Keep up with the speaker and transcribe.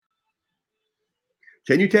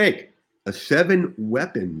Can you take a 7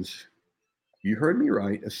 weapons, you heard me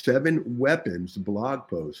right, a 7 weapons blog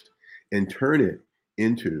post and turn it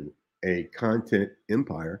into a content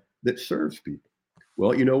empire that serves people?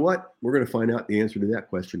 Well, you know what? We're going to find out the answer to that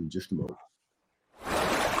question in just a moment.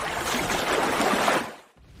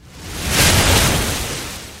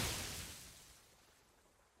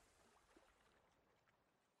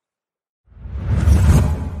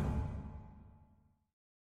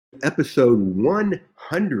 Episode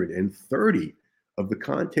 130 of the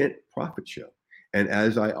Content Profit Show. And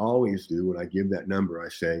as I always do, when I give that number, I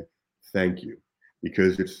say thank you,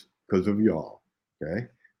 because it's because of y'all. Okay.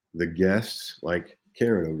 The guests like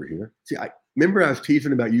Karen over here. See, I remember I was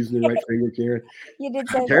teasing about using the right finger, Karen. You did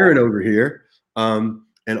say Karen that. over here,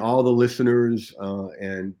 and all the listeners,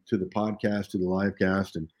 and to the podcast, to the live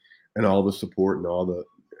cast, and all the support and all the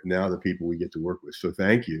now the people we get to work with. So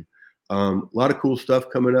thank you. A lot of cool stuff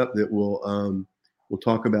coming up that we'll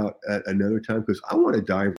talk about at another time, because I want to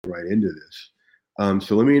dive right into this.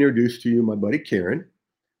 So let me introduce to you my buddy Karen,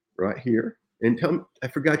 right here. And tell me, I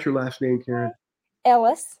forgot your last name, Karen.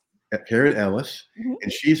 Ellis. Karen Ellis, Mhm.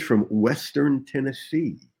 and she's from Western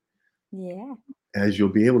Tennessee, Yeah. as you'll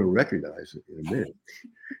be able to recognize it in a minute.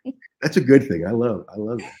 That's a good thing. I love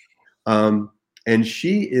that. And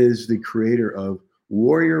she is the creator of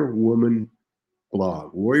Warrior Women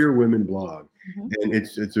Blog, Mhm. and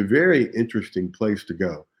it's a very interesting place to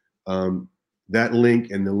go. That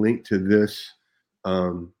link and the link to this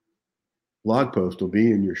um, blog post will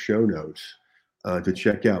be in your show notes to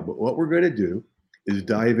check out. But what we're going to do is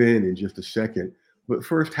dive in just a second. But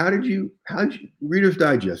first, how did you Reader's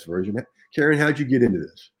Digest version? Karen, how'd you get into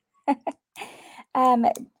this? Um,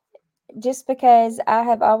 just because I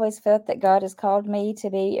have always felt that God has called me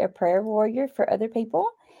to be a prayer warrior for other people.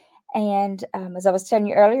 And as I was telling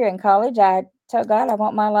you earlier, in college, I told God I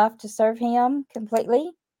want my life to serve Him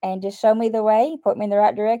completely and just show me the way, point me in the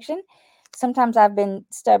right direction. Sometimes I've been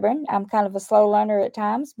stubborn. I'm kind of a slow learner at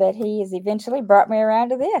times, but He has eventually brought me around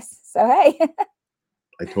to this. So, hey.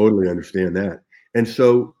 I totally understand that. And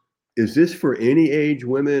so, is this for any age,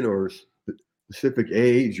 women, or specific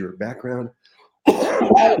age or background?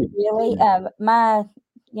 Really,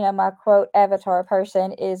 my quote avatar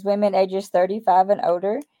person is women ages 35 and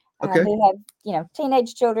older, Okay. who have,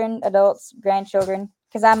 teenage children, adults, grandchildren,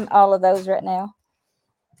 because I'm all of those right now.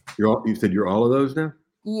 You said you're all of those now?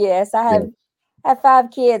 Yes, I Yeah. have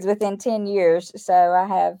 5 kids within 10 years. So I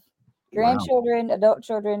have Wow. grandchildren, adult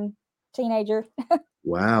children, teenager.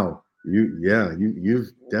 Wow.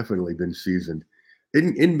 You've definitely been seasoned.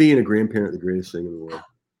 In being a grandparent the greatest thing in the world?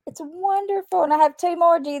 It's wonderful. And I have 2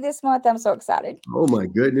 more due this month. I'm so excited. Oh my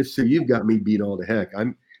goodness. So you've got me beat all to heck.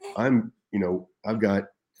 I've got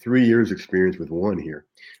 3 years experience with one here.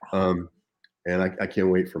 And I can't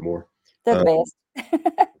wait for more. They're Um, the best.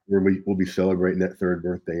 we'll be celebrating that third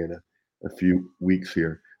birthday in a few weeks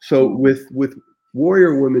here. So with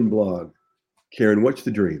Warrior Women Blog, Karen, what's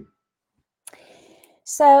the dream?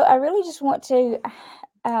 So I really just want to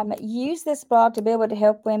use this blog to be able to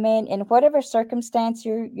help women in whatever circumstance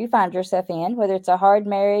you find yourself in, whether it's a hard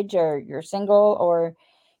marriage or you're single or,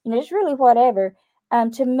 just really whatever,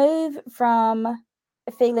 to move from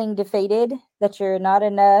feeling defeated, that you're not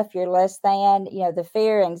enough, you're less than, the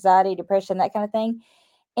fear, anxiety, depression, that kind of thing,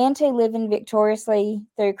 into living victoriously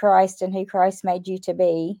through Christ and who Christ made you to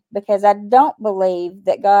be. Because I don't believe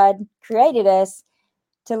that God created us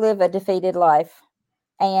to live a defeated life.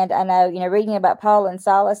 And I know, reading about Paul and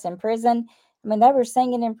Silas in prison, I mean, they were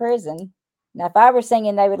singing in prison. Now, if I were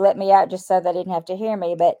singing, they would let me out just so they didn't have to hear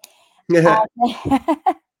me. But, Me I,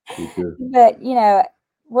 too. but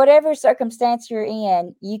whatever circumstance you're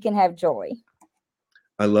in, you can have joy.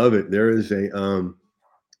 I love it. There is a have you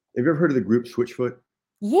ever heard of the group Switchfoot?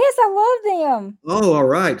 Yes, I love them. Oh, all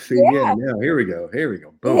right. See, yeah, Yeah, now here we go. Here we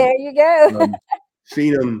go. Boom. there you go.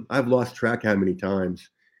 Seen them. I've lost track how many times,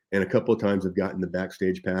 and a couple of times I've gotten the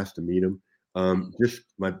backstage pass to meet them. Just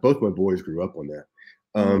both my boys grew up on that.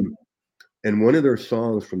 Mhm. And one of their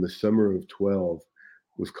songs from the summer of 12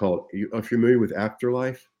 was called, are you familiar with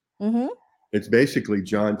Afterlife? Mhm. It's basically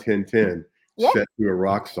John 10:10 Yeah. set to a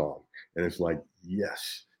rock song. And it's like,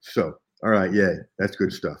 yes. So, all right, yeah, that's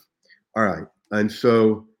good stuff. All right. And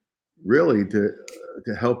so really to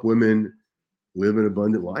help women live an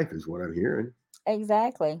abundant life is what I'm hearing.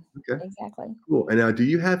 Exactly. Okay, Exactly. cool. And now do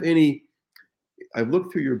you have any, I've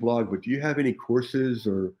looked through your blog, but do you have any courses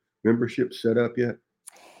or memberships set up yet?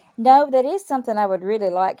 No, that is something I would really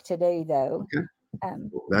like to do, though. Okay. Um,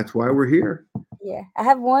 Well, that's why we're here. yeah, I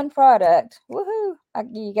have one product. Woohoo!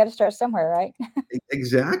 You got to start somewhere, right?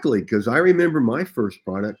 Exactly, because I remember my first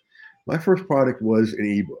product. My first product was an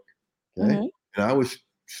ebook. Okay, Mhm. And I was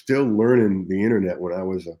still learning the internet when I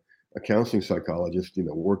was a counseling psychologist,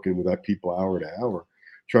 working with that people hour to hour,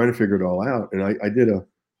 trying to figure it all out. And I did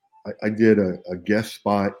a guest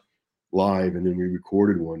spot live, and then we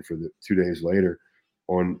recorded one for the 2 days later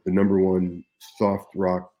on the #1 soft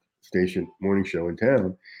rock station morning show in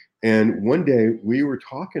town. And one day we were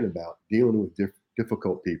talking about dealing with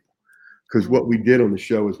difficult people, because what we did on the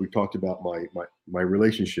show is we talked about my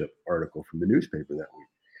relationship article from the newspaper that week.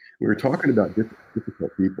 We were talking about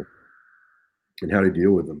difficult people and how to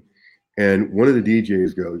deal with them. And one of the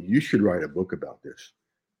DJs goes, "You should write a book about this."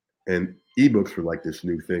 And ebooks were like this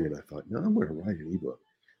new thing. And I thought, no, I'm going to write an ebook.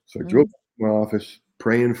 So I drove to my office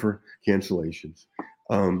praying for cancellations.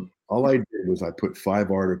 All I did was I put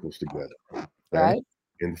 5 articles together, okay, Right.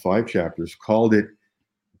 in 5 chapters, called it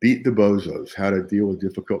Beat the Bozos, How to Deal with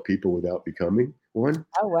Difficult People Without Becoming One.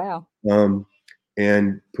 Oh, wow.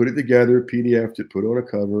 And put it together, PDF'd it, put it on a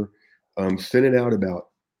cover, sent it out about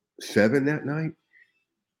 7 that night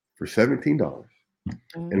for $17.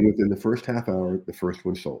 And within the first half hour, the first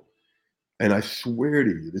one sold. And I swear to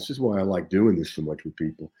you, this is why I like doing this so much with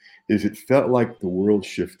people, is it felt like the world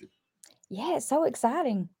shifted. Yeah, it's so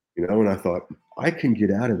exciting. And I thought, I can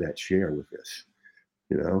get out of that chair with this,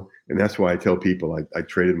 and that's why I tell people I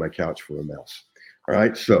traded my couch for a mouse. All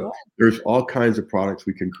right. So there's all kinds of products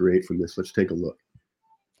we can create from this. Let's take a look.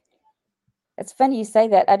 It's funny you say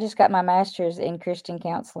that. I just got my master's in Christian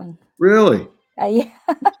counseling. Really? Yeah.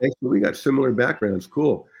 Okay, so we got similar backgrounds.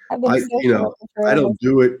 Cool. I've been I don't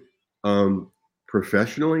do it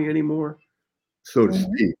professionally anymore, so to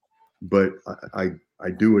speak, but I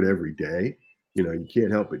do it every day. You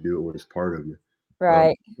can't help but do it when it's part of you.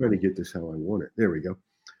 Right. I'm trying to get this how I want it. There we go.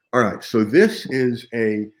 All right. So this is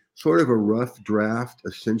a sort of a rough draft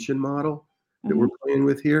ascension model that we're playing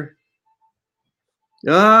with here.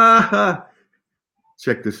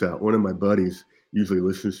 Check this out. One of my buddies usually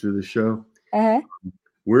listens to the show.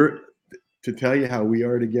 We're to tell you how we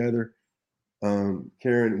are together,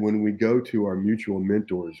 Karen. When we go to our mutual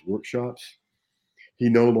mentors workshops, he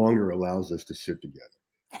no longer allows us to sit together.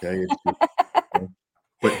 Okay.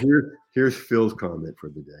 But here's Phil's comment for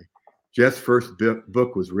the day. Jeff's first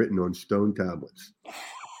book was written on stone tablets.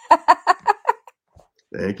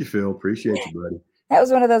 Thank you, Phil. Appreciate you, buddy. That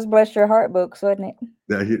was one of those bless your heart books, wasn't it?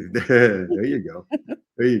 There you go.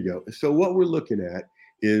 There you go. So what we're looking at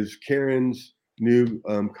is Karen's new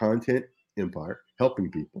content empire,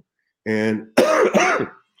 helping people. And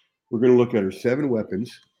we're going to look at her 7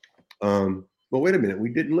 weapons. Well, wait a minute. We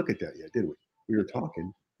didn't look at that yet, did we? We were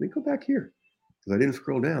talking. Let me go back here because I didn't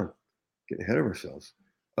scroll down. Getting ahead of ourselves.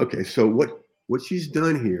 Okay, so what she's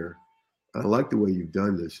done here, I like the way you've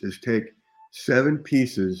done this, is take 7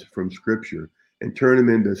 pieces from Scripture and turn them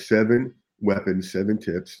into 7 weapons, 7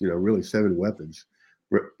 tips. Really 7 weapons: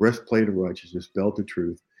 breastplate of righteousness, belt of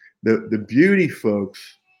truth. The beauty,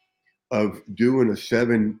 folks, of doing a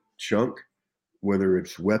 7 chunk, whether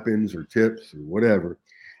it's weapons or tips or whatever,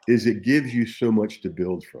 is it gives you so much to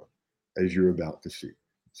build from, as you're about to see.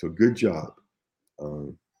 So good job,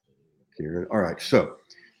 Karen. All right, so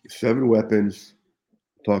 7 weapons.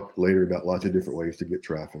 Talk later about lots of different ways to get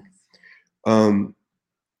traffic.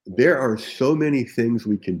 There are so many things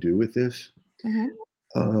we can do with this.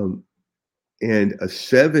 And a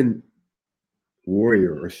 7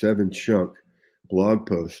 warrior or 7 chunk blog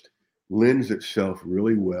post lends itself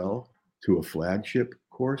really well to a flagship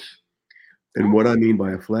course. And what I mean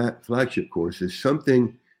by a flagship course is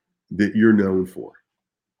something that you're known for.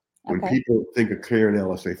 When people think of Karen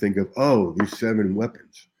Ellis, they think of, these 7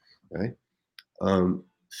 weapons. Okay.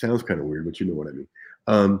 Sounds kind of weird, but you know what I mean.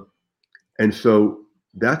 And so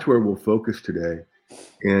that's where we'll focus today.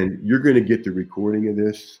 And you're going to get the recording of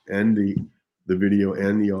this and the video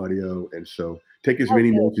and the audio. And so take as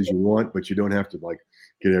many notes as you want, but you don't have to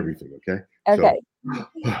get everything. Okay. Okay. So,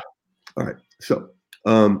 all right. So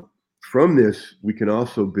from this, we can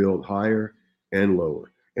also build higher and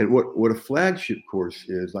lower. And what a flagship course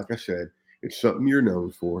is, like I said, it's something you're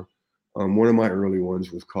known for. One of my early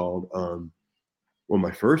ones was called,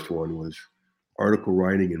 my first one was article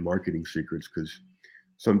writing and marketing secrets, because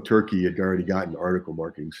some turkey had already gotten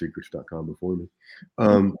articlemarketingsecrets.com before me.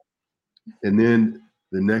 And then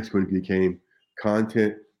the next one became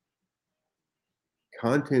content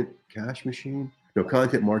cash machine. No,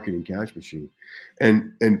 content marketing cash machine.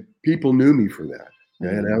 And people knew me for that.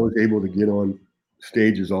 And I was able to get on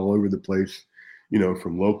stages all over the place,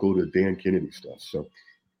 from local to Dan Kennedy stuff. So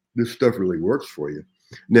this stuff really works for you.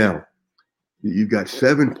 Now, you've got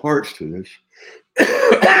 7 parts to this.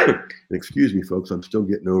 Excuse me, folks. I'm still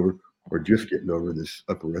getting over this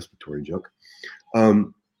upper respiratory junk.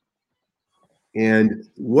 And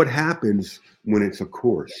what happens when it's a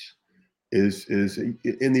course is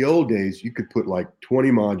in the old days, you could put like 20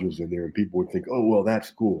 modules in there and people would think, oh, well, that's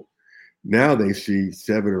cool. Now they see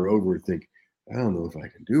 7 or over and think, I don't know if I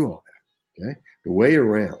can do all that. Okay. The way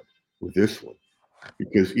around with this one,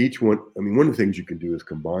 because each one, I mean, one of the things you can do is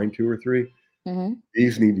combine 2 or 3. Mm-hmm.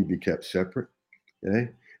 These need to be kept separate. Okay.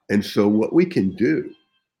 And so what we can do,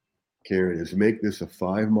 Karen, is make this a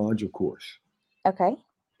 5 module course. Okay.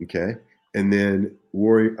 Okay. And then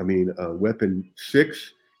weapon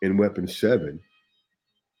 6 and weapon 7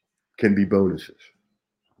 can be bonuses,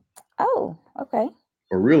 Oh, okay.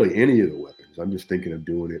 or really any of the weapons. I'm just thinking of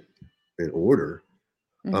doing it in order.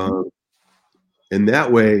 Mm-hmm. Um, and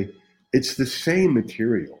that way, it's the same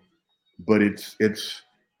material, but it's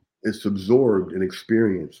absorbed and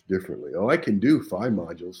experienced differently. Oh, I can do 5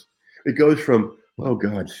 modules. It goes from, oh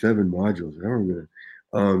God, 7 modules. How am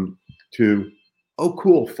I gonna to, oh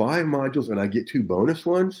cool, 5 modules and I get 2 bonus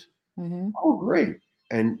ones. Mm-hmm. Oh great.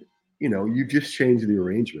 And you just change the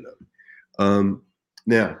arrangement of it.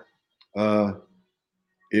 Now, uh,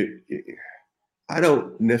 it I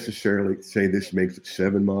don't necessarily say this makes it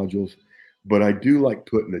 7 modules, but I do like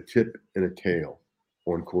putting a tip and a tail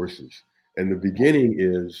on courses. And the beginning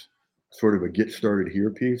is sort of a get started here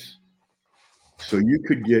piece. So you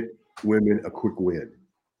could get women a quick win,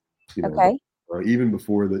 you know, Okay. even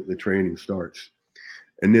before the training starts.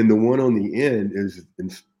 And then the one on the end is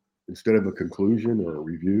instead of a conclusion or a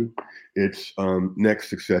review, it's next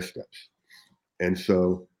success steps. And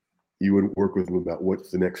so you would work with them about what's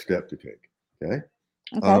the next step to take. Okay.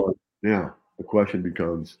 Okay. Now the question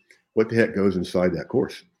becomes, what the heck goes inside that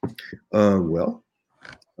course? Well,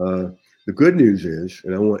 the good news is,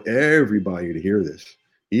 and I want everybody to hear this,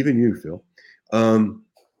 even you, Phil, um,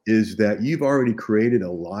 is that you've already created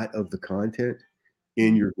a lot of the content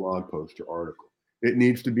in your blog post or article. It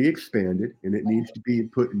needs to be expanded and it needs to be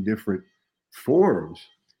put in different forms.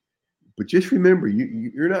 But just remember,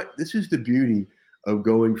 you're not. This is the beauty of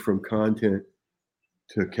going from content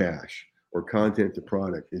to cash or content to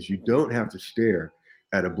product is you don't have to stare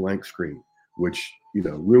at a blank screen, which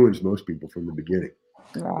ruins most people from the beginning.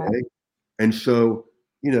 Right. Okay. And so,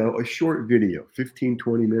 a short video, 15,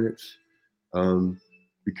 20 minutes, um,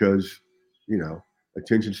 because,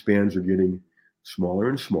 attention spans are getting smaller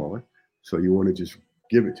and smaller. So you want to just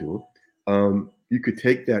give it to them. You could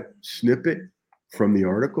take that snippet from the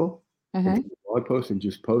article or Mm-hmm. from the blog post and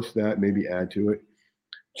just post that, maybe add to it.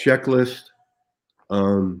 Checklist,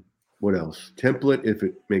 what else? Template, if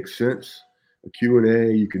it makes sense. A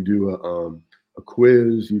Q&A. You can do a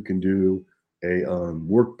quiz. You can do a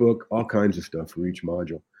workbook. All kinds of stuff for each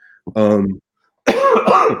module. Um,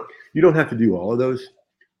 you don't have to do all of those,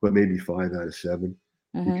 but maybe 5 out of 7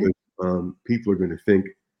 Mm-hmm. because people are going to think,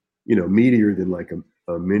 meatier than like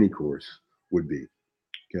a mini course would be.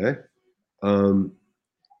 Okay. Um,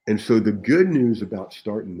 and so the good news about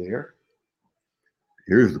starting there,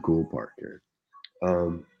 here's the cool part,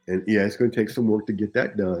 Karen. And yeah, it's going to take some work to get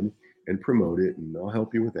that done and promote it, and I'll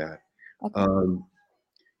help you with that. Okay. Um,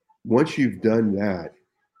 once you've done that,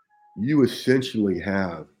 you essentially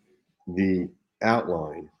have the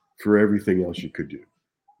outline for everything else you could do.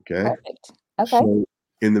 Okay. Perfect. Okay. So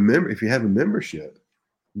if you have a membership,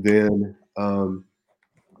 then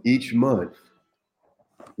each month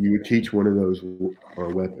you would teach one of those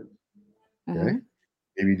weapons. Okay. Mm-hmm.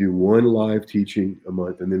 Maybe do one live teaching a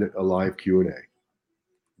month and then a live Q&A.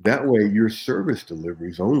 That way, your service delivery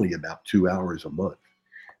is only about 2 hours a month,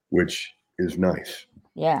 which is nice.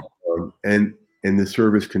 Yeah. And the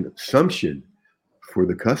service consumption for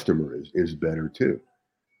the customer is better too.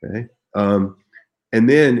 Okay. And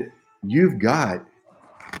then you've got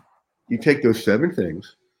you take those 7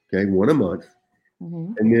 things, okay, one a month,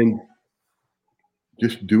 Mm-hmm. and then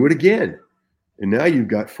just do it again. And now you've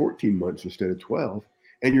got 14 months instead of 12,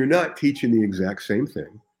 and you're not teaching the exact same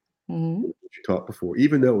thing Mm-hmm. that you taught before,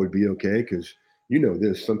 even though it would be okay because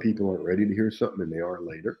this, some people aren't ready to hear something and they are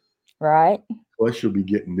later. Right. Plus, you'll be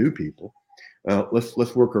getting new people. Let's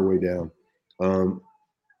work our way down. Um,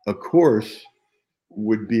 a course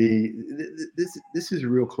would be this is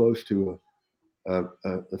real close to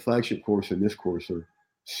a flagship course, and this course are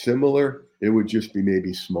similar. It would just be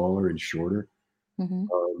maybe smaller and shorter. Mm-hmm.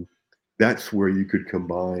 Um, that's where you could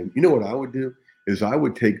combine. You know what I would do is I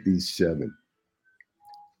would take these 7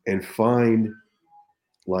 and find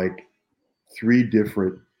like 3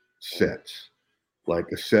 different sets, like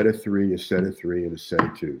a set of 3, a set of 3, and a set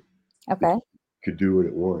of 2. Okay. Could do it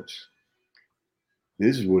at once.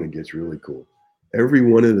 This is when it gets really cool. Every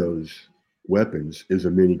one of those weapons is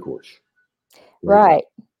a mini course, right? Right.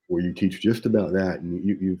 Where you teach just about that, and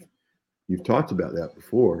you've talked about that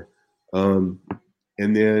before. Um,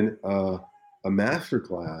 and then a master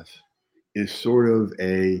class is sort of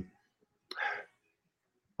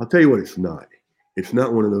I'll tell you what it's not. It's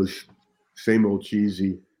not one of those same old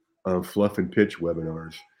cheesy fluff and pitch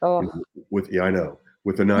webinars. Oh, I know,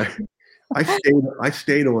 with a knife. I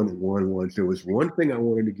stayed on it one once. There was one thing I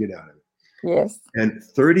wanted to get out of it. yes. And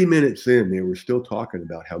 30 minutes in, they were still talking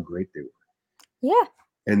about how great they were. Yeah.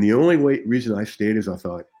 And the only reason I stayed is I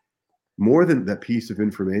thought, more than that piece of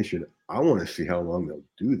information, I want to see how long they'll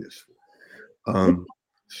do this for.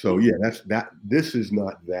 So yeah, that's that. This is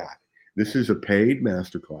not that. This is a paid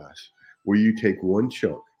masterclass where you take one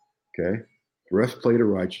chunk, okay, breastplate of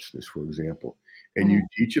righteousness, for example, and Mhm. you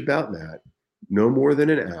teach about that no more than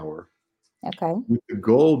an hour, Okay. with the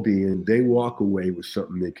goal being they walk away with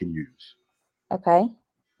something they can use Okay.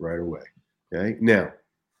 right away. Okay, now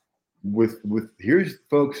with here's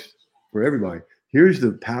folks for everybody. Here's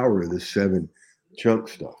the power of this 7 chunk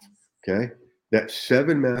stuff. Okay, that's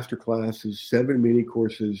 7 master classes, 7 mini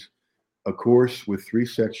courses, a course with 3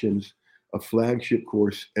 sections, a flagship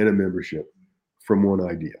course, and a membership from one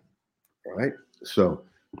idea. All right. So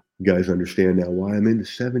you guys understand now why I'm into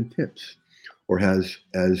 7 tips, or as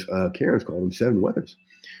Karen's called them, 7 weapons.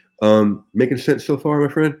 Making sense so far, my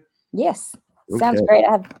friend? Yes. Sounds Okay. great.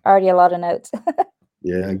 I have already a lot of notes.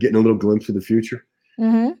 Yeah, I'm getting a little glimpse of the future.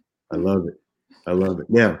 Mm-hmm. I love it. I love it.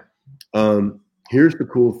 Now, um, here's the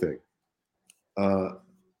cool thing. Uh,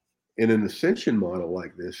 in an ascension model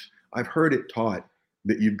like this, I've heard it taught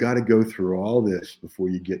that you've got to go through all this before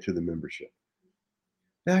you get to the membership.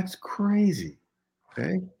 That's crazy.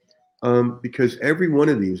 Okay. Because every one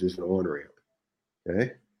of these is an on ramp.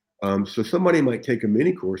 Okay. So somebody might take a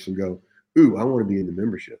mini course and go, ooh, I want to be in the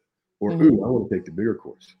membership. Or, Mm-hmm. ooh, I want to take the bigger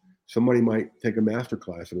course. Somebody might take a master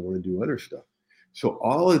class and want to do other stuff. So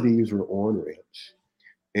all of these are on ramps.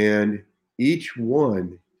 And each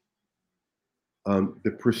one,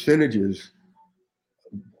 the percentages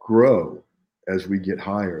grow as we get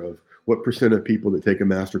higher of what percent of people that take a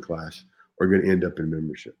master class are going to end up in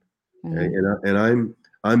membership. Okay? Mm-hmm.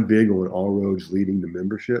 I'm big on all roads leading to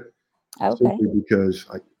membership, Okay. simply because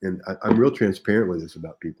I'm real transparent with this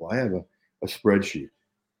about people. I have a spreadsheet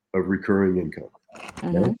of recurring income. Okay?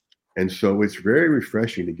 Mm-hmm. And so it's very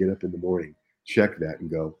refreshing to get up in the morning, check that, and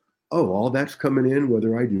go, oh, all that's coming in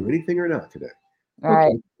whether I do anything or not today. All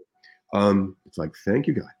right. Okay. It's like, thank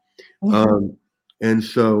you, God. And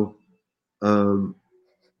so um,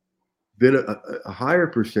 then a higher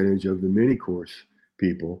percentage of the mini course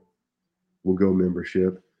people will go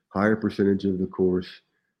membership, higher percentage of the course.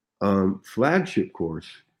 Flagship course,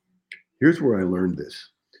 here's where I learned this.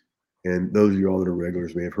 And those of you all that are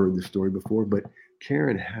regulars may have heard this story before, but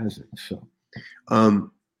Karen hasn't. So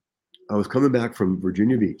um, I was coming back from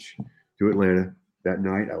Virginia Beach to Atlanta that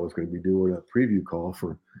night. I was going to be doing a preview call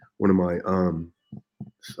for one of my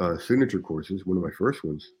signature courses, one of my first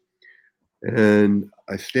ones. And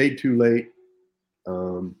I stayed too late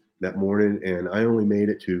that morning, and I only made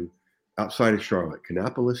it to outside of Charlotte,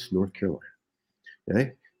 Kannapolis, North Carolina.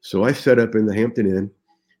 Okay, so I set up in the Hampton Inn,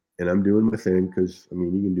 and I'm doing my thing because I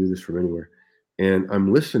mean you can do this from anywhere. And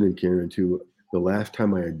I'm listening, Karen, to the last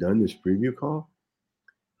time I had done this preview call,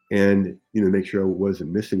 and make sure I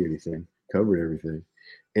wasn't missing anything, covered everything.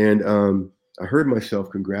 And I heard myself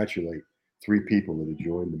congratulate 3 people that had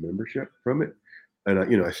joined the membership from it, and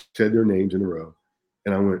I said their names in a row,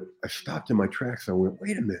 and I stopped in my tracks. I went,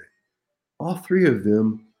 wait a minute, all 3 of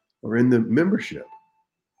them are in the membership,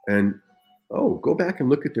 and oh, go back and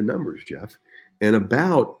look at the numbers, Jeff, and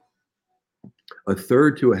about a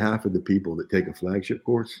third to a half of the people that take a flagship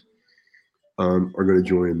course are going to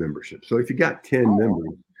join a membership. So if you got 10 Oh,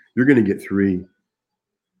 members, you're going to get 3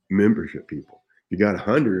 membership people. If you got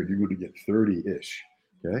 100, you're going to get 30-ish.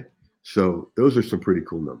 Okay. So those are some pretty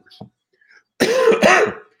cool numbers.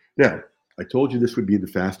 Now, I told you this would be the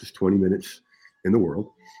fastest 20 minutes in the world.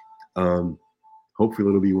 Um, Hopefully,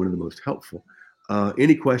 it'll be one of the most helpful.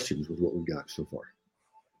 Any questions with what we've got so far?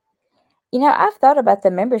 I've thought about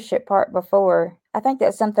the membership part before. I think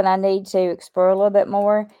that's something I need to explore a little bit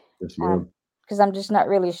more, Yes, ma'am. because I'm just not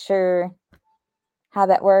really sure how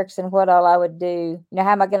that works and what all I would do. How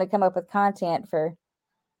am I going to come up with content for?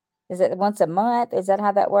 Is it once a month? Is that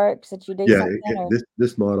how that works? That you do Yeah, something or?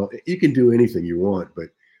 this model, you can do anything you want, but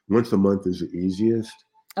once a month is the easiest.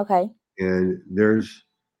 Okay. And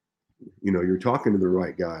you're talking to the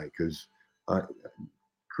right guy, because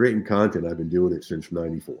creating content, I've been doing it since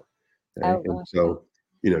 '94. Okay, Oh and gosh. so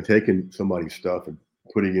taking somebody's stuff and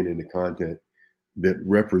putting it into content that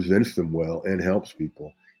represents them well and helps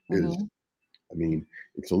people is, Mm-hmm. I mean,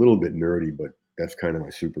 it's a little bit nerdy, but that's kind of my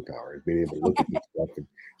superpower, is being able to look at this stuff and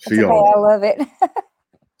That's see okay. all I love it.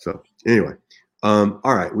 So anyway, all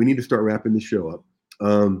right, we need to start wrapping the show up.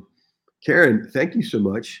 Karen, thank you so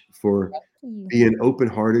much for You. being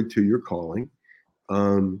open-hearted to your calling,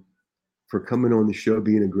 um, for coming on the show,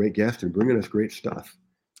 being a great guest, and bringing us great stuff.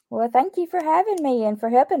 Well, thank you for having me and for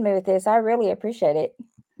helping me with this. I really appreciate it.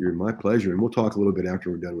 You're my pleasure, and we'll talk a little bit after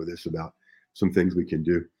we're done with this about some things we can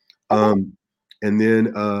do. Okay. And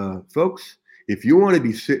then, folks, if you want to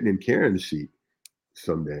be sitting in Karen's seat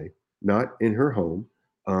someday, not in her home,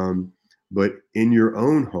 um, but in your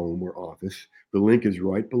own home or office, the link is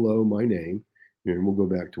right below my name. And we'll go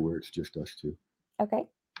back to where it's just us two. Okay.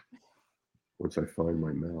 Once I find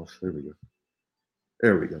my mouse, there we go.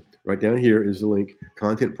 There we go. Right down here is the link,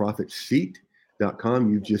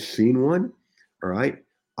 contentprofitseat.com. You've just seen one. All right.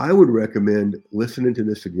 I would recommend listening to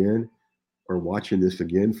this again or watching this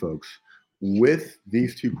again, folks, with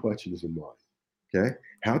these two questions in mind. Okay.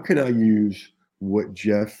 How can I use what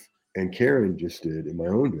Jeff and Karen just did in my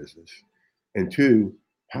own business? And two,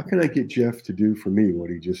 how can I get Jeff to do for me what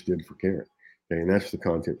he just did for Karen? Okay. And that's the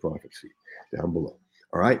content profit seat down below.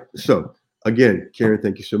 All right. So, again, Karen,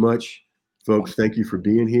 thank you so much. Folks, thank you for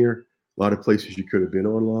being here. A lot of places you could have been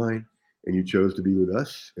online, and you chose to be with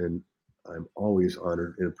us. And I'm always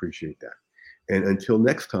honored and appreciate that. And until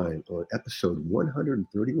next time on episode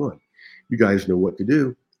 131, you guys know what to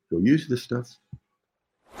do. Go use this stuff.